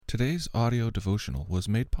Today's audio devotional was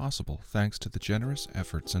made possible thanks to the generous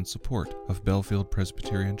efforts and support of Bellefield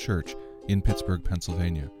Presbyterian Church in Pittsburgh,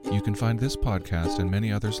 Pennsylvania. You can find this podcast and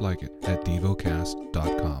many others like it at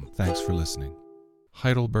Devocast.com. Thanks for listening.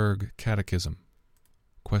 Heidelberg Catechism.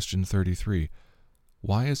 Question 33.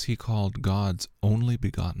 Why is he called God's only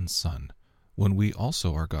begotten Son, when we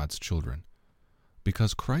also are God's children?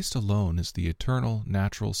 Because Christ alone is the eternal,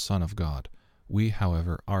 natural Son of God. We,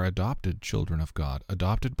 however, are adopted children of God,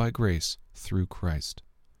 adopted by grace through Christ.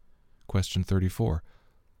 Question 34.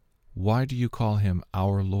 Why do you call him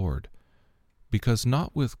our Lord? Because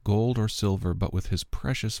not with gold or silver, but with his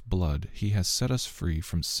precious blood, he has set us free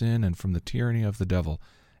from sin and from the tyranny of the devil,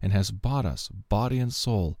 and has bought us, body and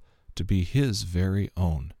soul, to be his very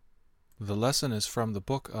own. The lesson is from the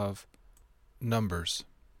book of Numbers,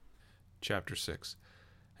 chapter 6.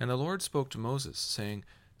 And the Lord spoke to Moses, saying,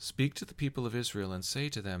 Speak to the people of Israel, and say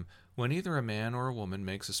to them, When either a man or a woman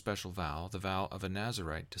makes a special vow, the vow of a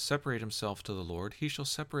Nazirite, to separate himself to the Lord, he shall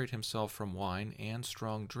separate himself from wine and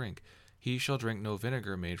strong drink. He shall drink no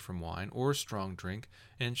vinegar made from wine or strong drink,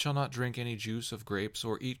 and shall not drink any juice of grapes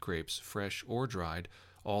or eat grapes, fresh or dried.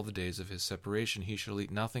 All the days of his separation he shall eat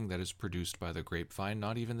nothing that is produced by the grapevine,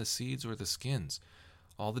 not even the seeds or the skins.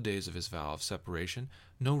 All the days of his vow of separation,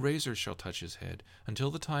 no razor shall touch his head,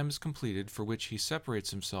 until the time is completed for which he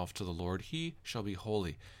separates himself to the Lord. He shall be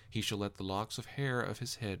holy. He shall let the locks of hair of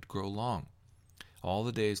his head grow long. All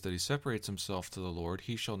the days that he separates himself to the Lord,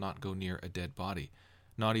 he shall not go near a dead body,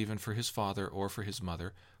 not even for his father or for his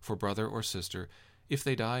mother, for brother or sister. If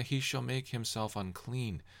they die, he shall make himself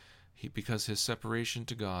unclean, because his separation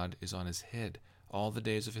to God is on his head. All the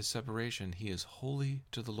days of his separation he is holy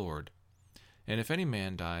to the Lord. And if any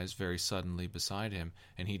man dies very suddenly beside him,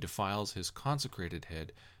 and he defiles his consecrated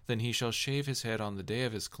head, then he shall shave his head on the day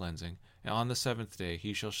of his cleansing, and on the 7th day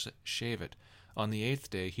he shall shave it. On the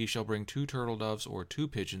 8th day he shall bring 2 turtle doves or 2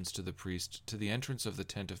 pigeons to the priest to the entrance of the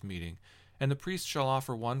tent of meeting, and the priest shall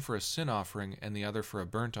offer one for a sin offering and the other for a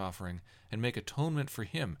burnt offering, and make atonement for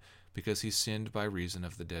him, because he sinned by reason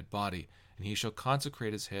of the dead body. And he shall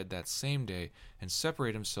consecrate his head that same day, and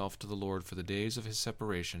separate himself to the Lord for the days of his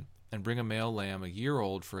separation, and bring a male lamb a year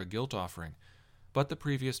old for a guilt offering. But the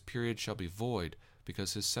previous period shall be void,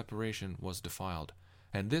 because his separation was defiled.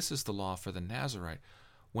 And this is the law for the Nazirite.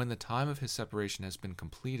 When the time of his separation has been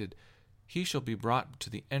completed, he shall be brought to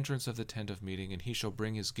the entrance of the tent of meeting, and he shall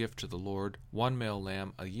bring his gift to the Lord, 1 male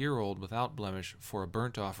lamb a year old without blemish for a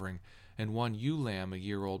burnt offering, and 1 ewe lamb a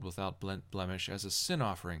year old without blemish as a sin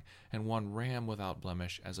offering, and 1 ram without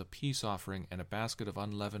blemish as a peace offering, and a basket of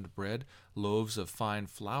unleavened bread, loaves of fine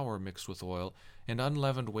flour mixed with oil, and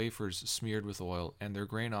unleavened wafers smeared with oil, and their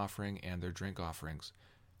grain offering and their drink offerings.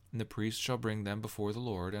 And the priest shall bring them before the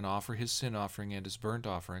Lord, and offer his sin offering and his burnt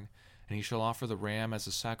offering, and he shall offer the ram as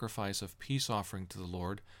a sacrifice of peace offering to the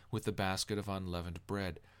Lord, with the basket of unleavened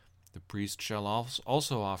bread. The priest shall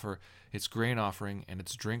also offer its grain offering and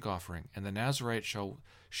its drink offering, and the Nazirite shall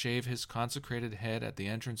shave his consecrated head at the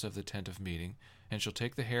entrance of the tent of meeting, and shall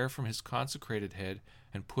take the hair from his consecrated head,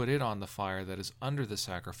 and put it on the fire that is under the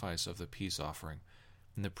sacrifice of the peace offering.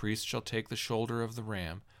 And the priest shall take the shoulder of the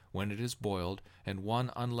ram, when it is boiled, and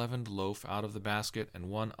 1 unleavened loaf out of the basket, and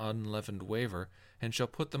 1 unleavened wafer, and shall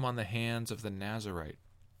put them on the hands of the Nazirite,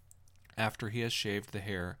 after he has shaved the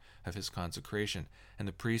hair of his consecration, and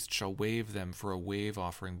the priest shall wave them for a wave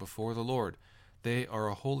offering before the Lord. They are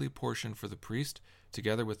a holy portion for the priest,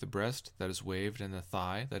 together with the breast that is waved and the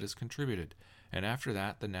thigh that is contributed. And after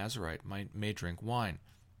that the Nazirite may drink wine.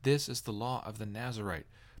 This is the law of the Nazirite.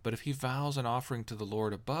 But if he vows an offering to the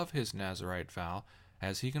Lord above his Nazirite vow,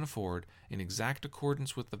 as he can afford, in exact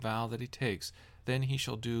accordance with the vow that he takes, then he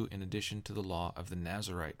shall do in addition to the law of the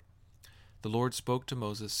Nazirite. The Lord spoke to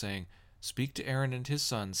Moses, saying, Speak to Aaron and his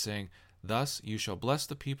sons, saying, Thus you shall bless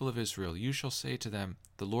the people of Israel. You shall say to them,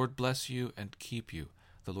 The Lord bless you and keep you.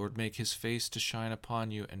 The Lord make his face to shine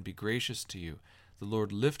upon you and be gracious to you. The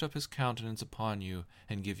Lord lift up his countenance upon you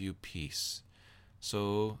and give you peace.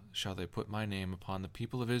 So shall they put my name upon the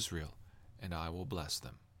people of Israel, and I will bless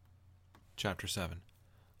them. Chapter 7.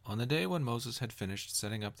 On the day when Moses had finished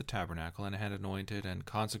setting up the tabernacle, and had anointed and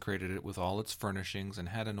consecrated it with all its furnishings, and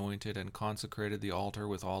had anointed and consecrated the altar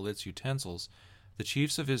with all its utensils, the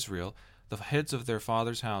chiefs of Israel, the heads of their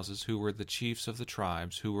fathers' houses, who were the chiefs of the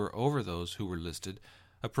tribes, who were over those who were listed,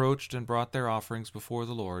 approached and brought their offerings before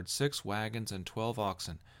the Lord, 6 wagons and 12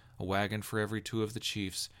 oxen, a wagon for every 2 of the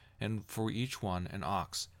chiefs, and for each one an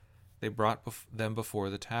ox. They brought them before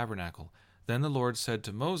the tabernacle. Then the Lord said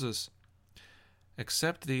to Moses,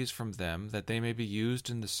 Accept these from them, that they may be used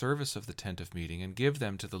in the service of the tent of meeting, and give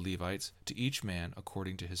them to the Levites, to each man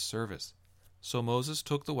according to his service. So Moses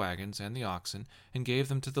took the wagons and the oxen and gave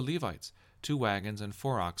them to the Levites. 2 wagons and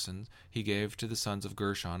 4 oxen he gave to the sons of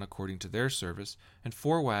Gershon according to their service, and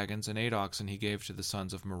 4 wagons and 8 oxen he gave to the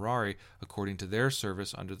sons of Merari according to their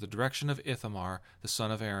service under the direction of Ithamar the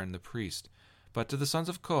son of Aaron the priest. But to the sons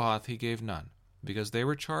of Kohath he gave none, because they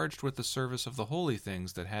were charged with the service of the holy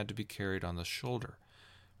things that had to be carried on the shoulder.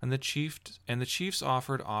 And the chiefs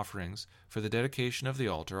offered offerings for the dedication of the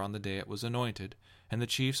altar on the day it was anointed, and the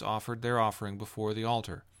chiefs offered their offering before the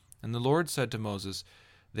altar. And the Lord said to Moses,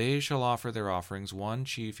 They shall offer their offerings 1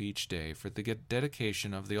 chief each day for the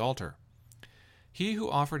dedication of the altar. He who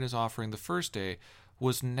offered his offering the first day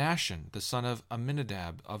was Nahshon, the son of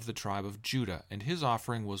Amminadab of the tribe of Judah, and his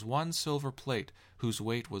offering was 1 silver plate, whose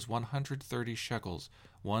weight was 130 shekels,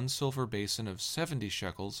 1 silver basin of 70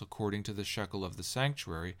 shekels, according to the shekel of the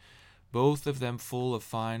sanctuary, both of them full of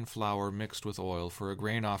fine flour mixed with oil for a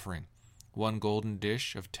grain offering, 1 golden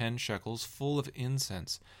dish of 10 shekels, full of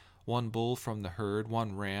incense, 1 bull from the herd,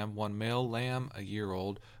 1 ram, 1 male lamb a year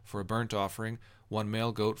old for a burnt offering, 1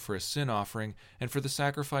 male goat for a sin offering, and for the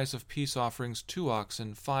sacrifice of peace offerings 2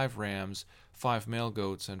 oxen, 5 rams, 5 male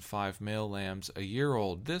goats, and 5 male lambs a year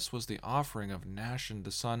old. This was the offering of Nahshon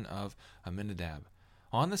the son of Amminadab.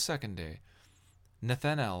 On the second day,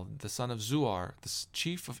 Nethanel the son of Zuar, the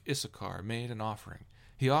chief of Issachar, made an offering.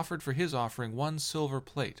 He offered for his offering 1 silver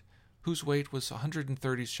plate, whose weight was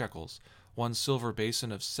 130 shekels, 1 silver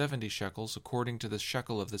basin of 70 shekels, according to the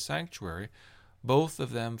shekel of the sanctuary, both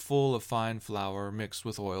of them full of fine flour mixed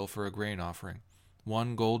with oil for a grain offering,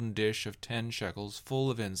 1 golden dish of 10 shekels, full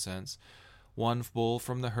of incense, 1 bull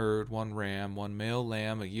from the herd, 1 ram, 1 male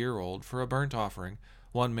lamb a year old for a burnt offering,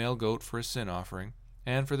 1 male goat for a sin offering,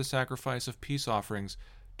 and for the sacrifice of peace offerings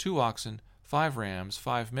 2 oxen, 5 rams,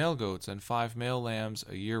 5 male goats, and 5 male lambs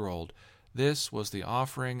a year old. This was the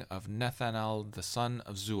offering of Nethanel the son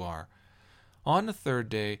of Zuar. On the third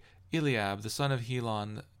day, Eliab the son of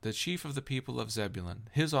Helon, the chief of the people of Zebulun,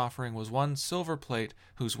 his offering was 1 silver plate,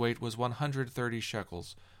 whose weight was 130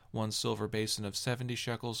 shekels, 1 silver basin of 70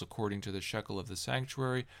 shekels, according to the shekel of the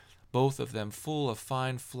sanctuary, both of them full of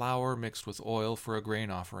fine flour mixed with oil for a grain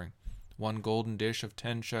offering, 1 golden dish of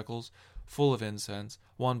 10 shekels, full of incense,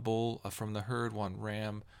 1 bull from the herd, 1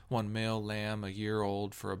 ram, 1 male lamb a year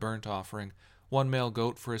old for a burnt offering, 1 male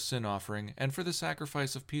goat for a sin offering, and for the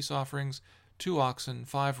sacrifice of peace offerings 2 oxen,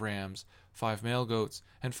 5 rams, 5 male goats,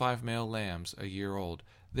 and 5 male lambs a year old.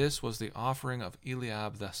 This was the offering of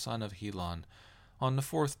Eliab the son of Helon. On the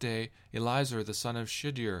fourth day, Elizur the son of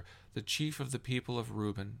Shedeur, the chief of the people of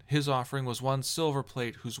Reuben, his offering was 1 silver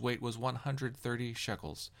plate, whose weight was 130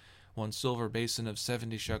 shekels, 1 silver basin of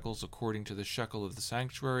 70 shekels, according to the shekel of the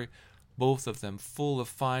sanctuary, both of them full of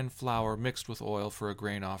fine flour mixed with oil for a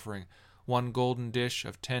grain offering, 1 golden dish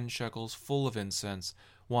of 10 shekels, full of incense,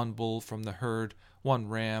 1 bull from the herd, 1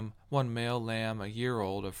 ram, 1 male lamb a year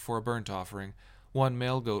old for a burnt offering, 1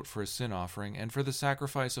 male goat for a sin offering, and for the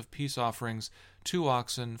sacrifice of peace offerings 2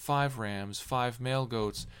 oxen, 5 rams, 5 male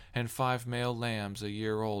goats, and 5 male lambs a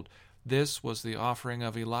year old. This was the offering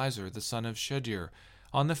of Elizur the son of Shedeur.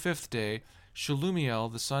 On the fifth day,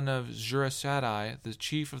 Shelumiel the son of Zurishaddai, the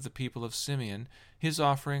chief of the people of Simeon, his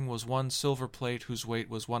offering was 1 silver plate, whose weight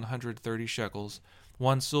was 130 shekels,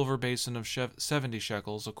 1 silver basin of 70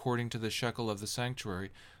 shekels, according to the shekel of the sanctuary,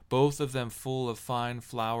 both of them full of fine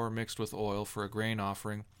flour mixed with oil for a grain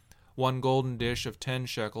offering, 1 golden dish of 10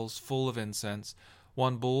 shekels, full of incense,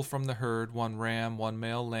 1 bull from the herd, 1 ram, 1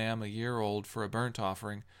 male lamb a year old for a burnt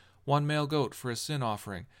offering, 1 male goat for a sin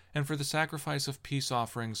offering, and for the sacrifice of peace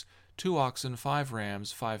offerings 2 oxen, 5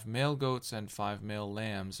 rams, 5 male goats, and 5 male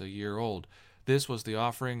lambs a year old. This was the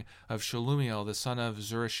offering of Shelumiel the son of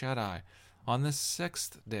Zurishaddai. On the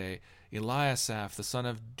sixth day, Eliasaph the son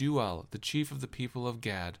of Deuel, the chief of the people of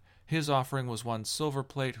Gad, his offering was 1 silver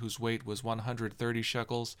plate, whose weight was 130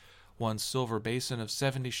 shekels, 1 silver basin of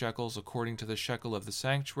 70 shekels, according to the shekel of the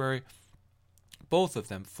sanctuary, both of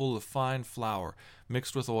them full of fine flour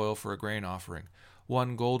mixed with oil for a grain offering,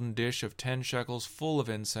 1 golden dish of 10 shekels, full of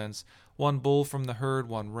incense, 1 bull from the herd,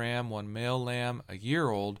 1 ram, 1 male lamb a year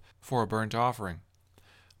old for a burnt offering,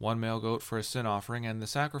 1 male goat for a sin offering, and the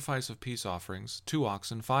sacrifice of peace offerings, 2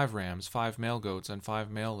 oxen, 5 rams, 5 male goats, and 5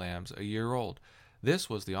 male lambs a year old. This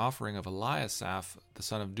was the offering of Eliasaph the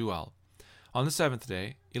son of Deuel. On the seventh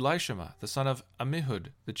day, Elishama the son of Ammihud,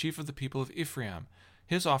 the chief of the people of Ephraim,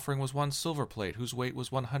 his offering was 1 silver plate, whose weight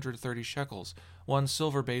was 130 shekels, 1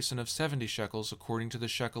 silver basin of 70 shekels, according to the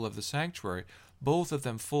shekel of the sanctuary, both of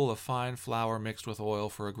them full of fine flour mixed with oil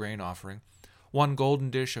for a grain offering, 1 golden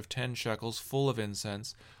dish of 10 shekels, full of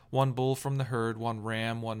incense, 1 bull from the herd, 1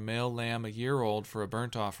 ram, 1 male lamb a year old for a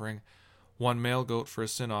burnt offering, one male goat for a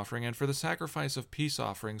sin offering, and for the sacrifice of peace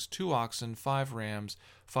offerings, 2 oxen, 5 rams,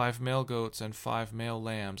 5 male goats, and 5 male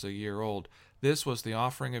lambs a year old. This was the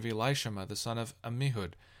offering of Elishama the son of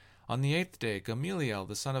Ammihud. On the 8th day, Gamaliel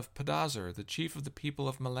the son of Pedazur, the chief of the people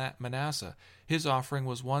of Manasseh, his offering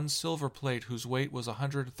was 1 silver plate whose weight was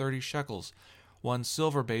 130 shekels, 1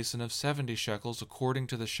 silver basin of 70 shekels according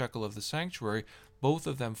to the shekel of the sanctuary, both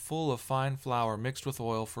of them full of fine flour mixed with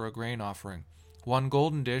oil for a grain offering, 1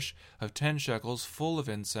 golden dish of 10 shekels full of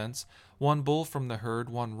incense, 1 bull from the herd,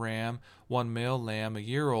 1 ram, 1 male lamb a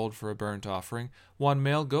year old for a burnt offering, 1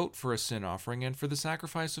 male goat for a sin offering, and for the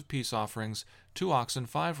sacrifice of peace offerings, 2 oxen,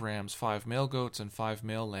 5 rams, 5 male goats, and 5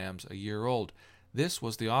 male lambs a year old. This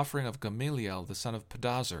was the offering of Gamaliel the son of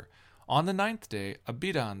Pedazur. On the 9th day,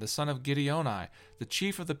 Abidan the son of Gideoni, the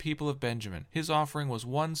chief of the people of Benjamin, his offering was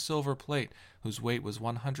 1 silver plate, whose weight was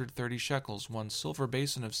 130 shekels, 1 silver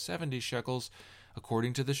basin of 70 shekels,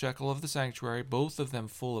 according to the shekel of the sanctuary, both of them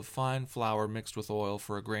full of fine flour mixed with oil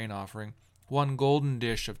for a grain offering, 1 golden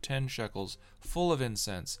dish of 10 shekels, full of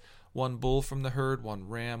incense, 1 bull from the herd, 1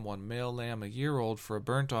 ram, 1 male lamb a year old for a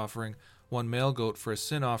burnt offering, 1 male goat for a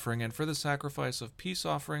sin offering, and for the sacrifice of peace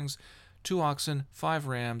offerings, 2 oxen, 5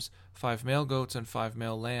 rams, 5 male goats, and 5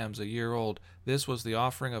 male lambs a year old. This was the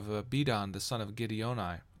offering of Abidan the son of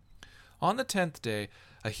Gideoni. On the 10th day,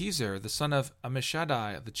 Ahiezer the son of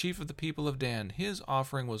Ammishaddai, the chief of the people of Dan, his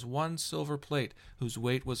offering was 1 silver plate, whose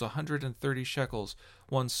weight was 130 shekels,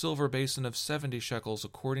 1 silver basin of 70 shekels,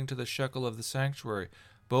 according to the shekel of the sanctuary,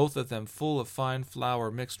 both of them full of fine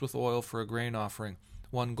flour mixed with oil for a grain offering,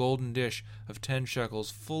 1 golden dish of 10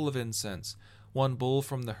 shekels, full of incense, 1 bull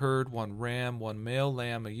from the herd, 1 ram, 1 male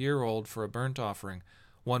lamb a year old for a burnt offering,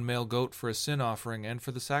 1 male goat for a sin offering, and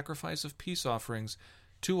for the sacrifice of peace offerings,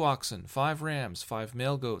 2 oxen, 5 rams, 5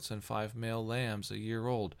 male goats, and 5 male lambs a year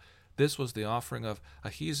old. This was the offering of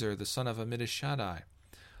Ahiezer the son of Ammishaddai.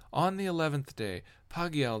 On the 11th day,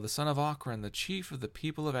 Pagiel the son of Ochran, the chief of the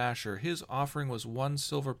people of Asher, his offering was 1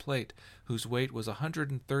 silver plate, whose weight was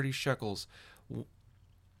 130 shekels,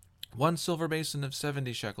 1 silver basin of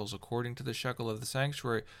 70 shekels, according to the shekel of the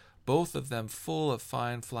sanctuary, both of them full of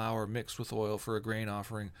fine flour mixed with oil for a grain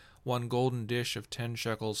offering, 1 golden dish of 10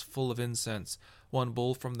 shekels, full of incense, 1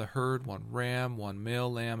 bull from the herd, 1 ram, 1 male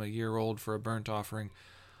lamb a year old for a burnt offering,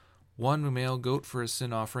 1 male goat for a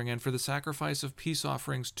sin offering, and for the sacrifice of peace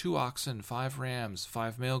offerings, 2 oxen, 5 rams,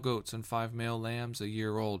 5 male goats, and 5 male lambs a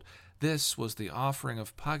year old. This was the offering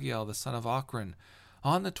of Pagiel the son of Ochran.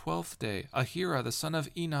 On the 12th day, Ahira the son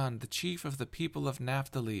of Enan, the chief of the people of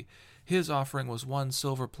Naphtali, his offering was 1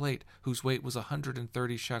 silver plate, whose weight was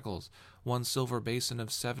 130 shekels, 1 silver basin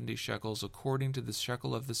of 70 shekels, according to the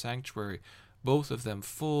shekel of the sanctuary, both of them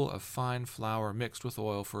full of fine flour mixed with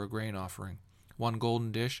oil for a grain offering, 1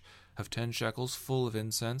 golden dish of 10 shekels, full of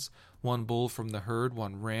incense, 1 bull from the herd,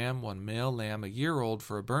 1 ram, 1 male lamb a year old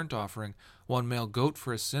for a burnt offering, 1 male goat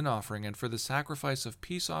for a sin offering, and for the sacrifice of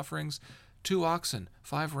peace offerings, 2 oxen,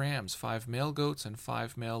 5 rams, 5 male goats, and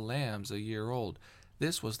 5 male lambs a year old.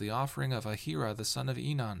 This was the offering of Ahira the son of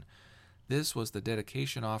Enan. This was the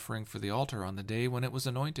dedication offering for the altar on the day when it was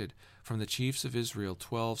anointed. From the chiefs of Israel,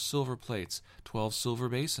 12 silver plates, 12 silver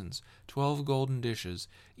basins, 12 golden dishes.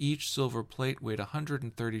 Each silver plate weighed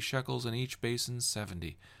 130 shekels, and each basin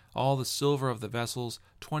 70. All the silver of the vessels,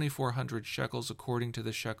 2,400 shekels according to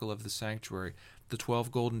the shekel of the sanctuary. The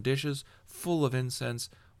 12 golden dishes, full of incense,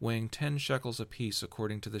 weighing 10 shekels apiece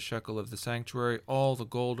according to the shekel of the sanctuary, all the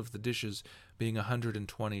gold of the dishes being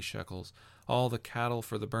 120 shekels, all the cattle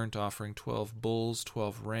for the burnt offering, 12 bulls,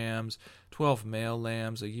 12 rams, 12 male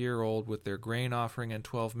lambs a year old with their grain offering, and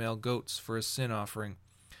 12 male goats for a sin offering,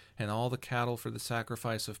 and all the cattle for the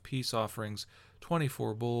sacrifice of peace offerings,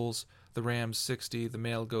 24 bulls, the rams 60, the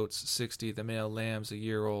male goats 60, the male lambs a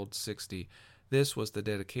year old 60. This was the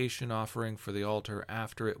dedication offering for the altar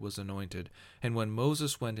after it was anointed. And when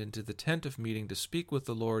Moses went into the tent of meeting to speak with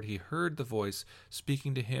the Lord, he heard the voice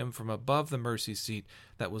speaking to him from above the mercy seat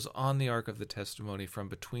that was on the ark of the testimony from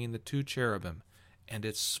between the 2 cherubim, and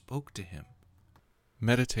it spoke to him.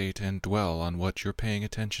 Meditate and dwell on what you're paying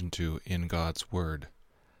attention to in God's Word.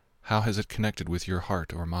 How has it connected with your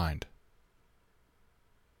heart or mind?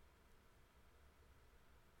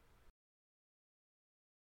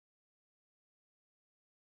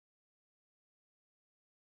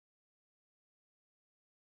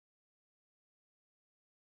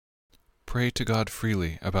 Pray to God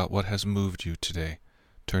freely about what has moved you today.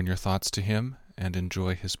 Turn your thoughts to Him and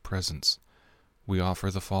enjoy His presence. We offer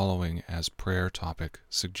the following as prayer topic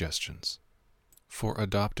suggestions. For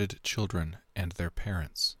adopted children and their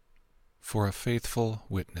parents. For a faithful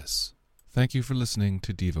witness. Thank you for listening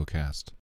to Devocast.